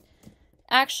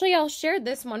 actually I'll share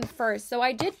this one first. So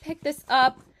I did pick this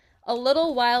up a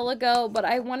little while ago, but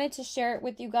I wanted to share it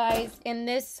with you guys in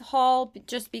this haul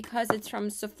just because it's from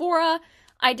Sephora.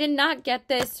 I did not get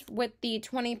this with the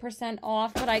 20%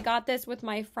 off, but I got this with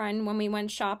my friend when we went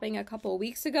shopping a couple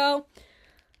weeks ago.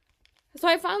 So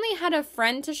I finally had a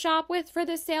friend to shop with for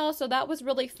the sale, so that was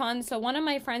really fun. So one of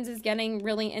my friends is getting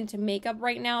really into makeup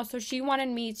right now, so she wanted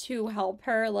me to help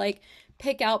her, like,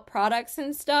 pick out products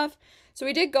and stuff. So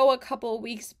we did go a couple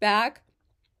weeks back,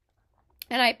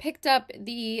 and I picked up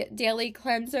the daily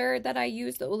cleanser that I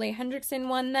used, the Ole Henriksen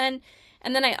one then.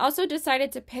 And then I also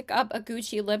decided to pick up a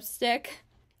Gucci lipstick.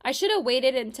 I should have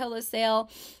waited until the sale,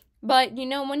 but you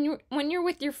know, when you're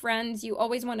with your friends, you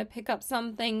always want to pick up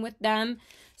something with them.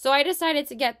 So I decided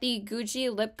to get the Gucci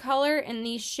lip color in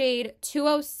the shade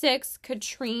 206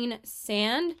 Katrine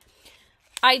Sand.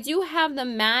 I do have the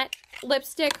matte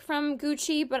lipstick from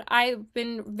Gucci, but I've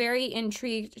been very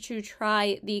intrigued to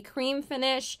try the cream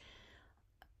finish.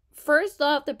 First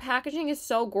off, the packaging is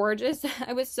so gorgeous.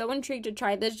 I was so intrigued to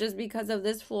try this just because of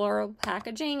this floral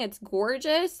packaging. It's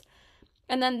gorgeous.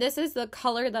 And then this is the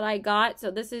color that I got.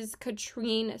 So this is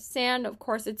Katrine Sand. Of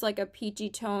course, it's like a peachy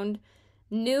toned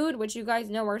nude, which you guys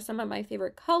know are some of my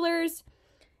favorite colors.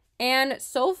 And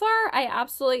so far, I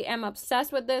absolutely am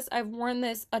obsessed with this. I've worn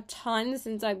this a ton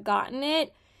since I've gotten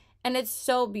it. And it's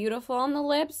so beautiful on the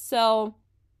lips. So,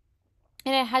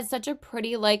 and it has such a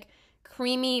pretty, like,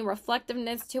 creamy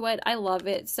reflectiveness to it. I love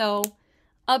it. So,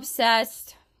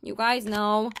 obsessed. You guys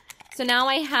know. So now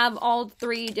I have all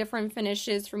 3 different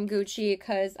finishes from Gucci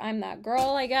because I'm that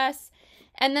girl, I guess.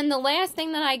 And then the last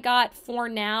thing that I got for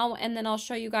now, and then I'll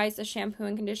show you guys the shampoo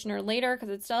and conditioner later because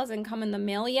it still hasn't come in the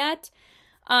mail yet.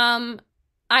 I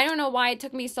don't know why it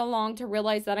took me so long to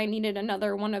realize that I needed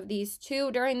another one of these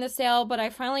too during the sale, but I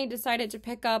finally decided to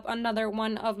pick up another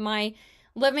one of my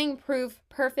Living Proof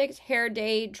Perfect Hair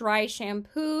Day dry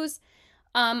shampoos.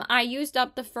 I used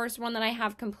up the first one that I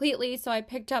have completely, so I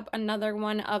picked up another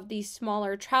one of the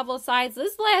smaller travel size.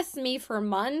 This lasts me for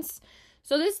months.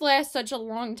 So this lasts such a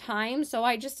long time, so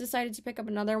I just decided to pick up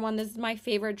another one. This is my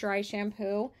favorite dry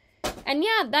shampoo. And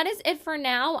yeah, that is it for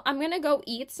now. I'm going to go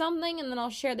eat something, and then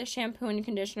I'll share the shampoo and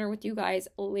conditioner with you guys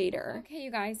later. Okay,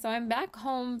 you guys, so I'm back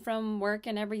home from work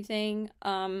and everything.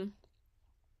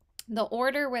 The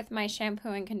order with my shampoo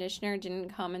and conditioner didn't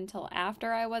come until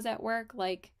after I was at work,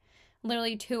 like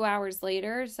literally 2 hours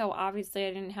later. So obviously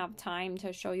I didn't have time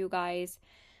to show you guys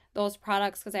those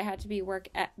products because I had to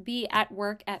be at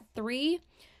work at 3.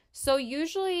 So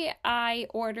usually I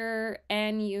order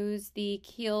and use the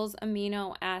Kiehl's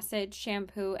Amino Acid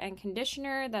shampoo and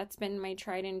conditioner. That's been my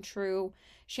tried and true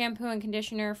shampoo and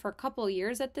conditioner for a couple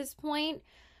years at this point.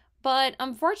 But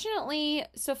unfortunately,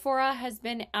 Sephora has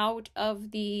been out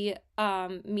of the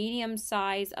medium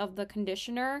size of the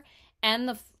conditioner and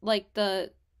the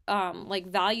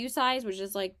value size, which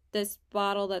is like this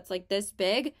bottle that's like this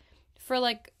big, for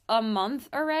like a month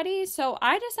already. So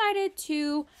I decided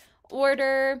to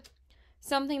order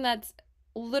something that's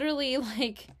literally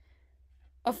like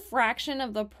a fraction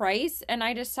of the price, and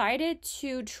I decided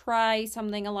to try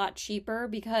something a lot cheaper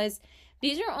because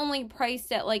these are only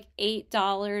priced at like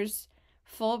 $8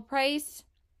 full price,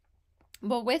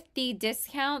 but with the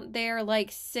discount they're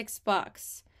like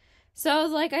 $6. So I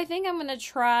was like, I think I'm gonna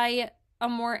try a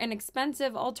more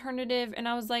inexpensive alternative, and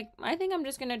I was like, I think I'm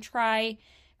just gonna try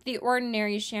the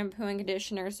ordinary shampoo and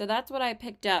conditioner. So that's what I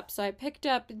picked up. So I picked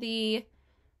up the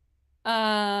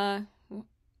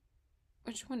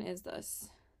which one is this?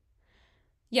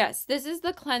 Yes, this is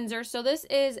the cleanser. So this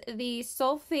is the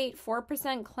Sulfate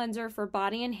 4% cleanser for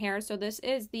body and hair. So this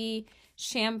is the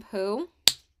shampoo.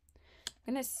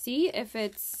 I'm gonna see if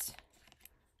it's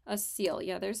a seal.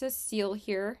 Yeah, there's a seal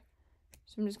here.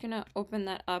 So I'm just gonna open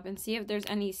that up and see if there's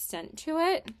any scent to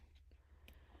it.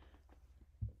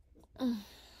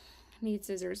 Need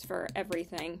scissors for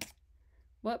everything.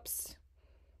 Whoops.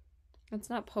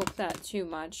 Let's not poke that too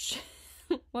much.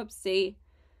 Whoopsie.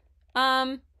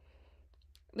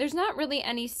 There's not really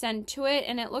any scent to it,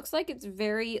 and it looks like it's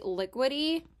very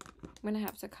liquidy. I'm gonna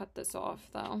have to cut this off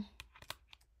though.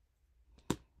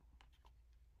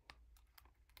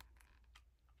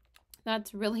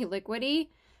 That's really liquidy.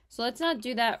 So let's not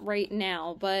do that right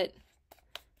now, but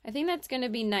I think that's going to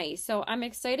be nice. So I'm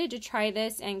excited to try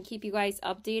this and keep you guys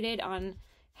updated on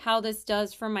how this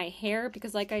does for my hair,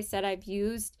 because like I said, I've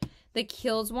used the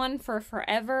Kiehl's one for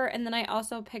forever, and then I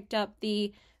also picked up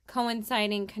the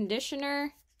coinciding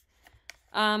conditioner.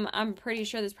 I'm pretty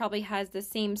sure this probably has the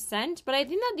same scent, but I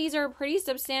think that these are pretty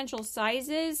substantial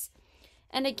sizes,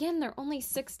 and again, they're only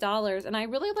 $6, and I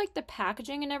really like the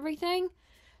packaging and everything.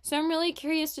 So I'm really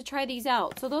curious to try these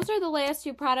out. So those are the last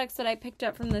 2 products that I picked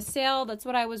up from the sale. That's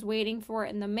what I was waiting for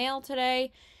in the mail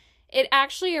today. It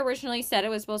actually originally said it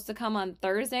was supposed to come on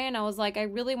Thursday, and I was like, I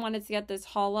really wanted to get this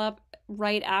haul up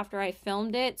right after I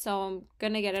filmed it, so I'm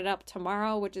gonna get it up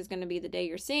tomorrow, which is gonna be the day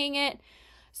you're seeing it.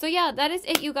 So yeah, that is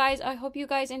it, you guys. I hope you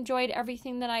guys enjoyed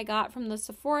everything that I got from the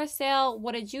Sephora sale.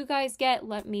 What did you guys get?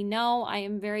 Let me know. I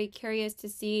am very curious to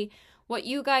see what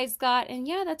you guys got. And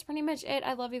yeah, that's pretty much it.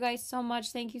 I love you guys so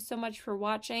much. Thank you so much for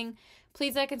watching.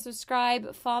 Please like and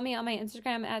subscribe. Follow me on my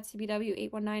Instagram at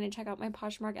CBW819 and check out my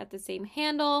Poshmark at the same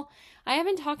handle. I have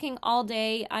been talking all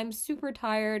day. I'm super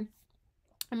tired.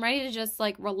 I'm ready to just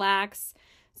like relax.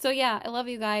 So yeah, I love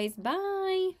you guys.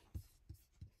 Bye.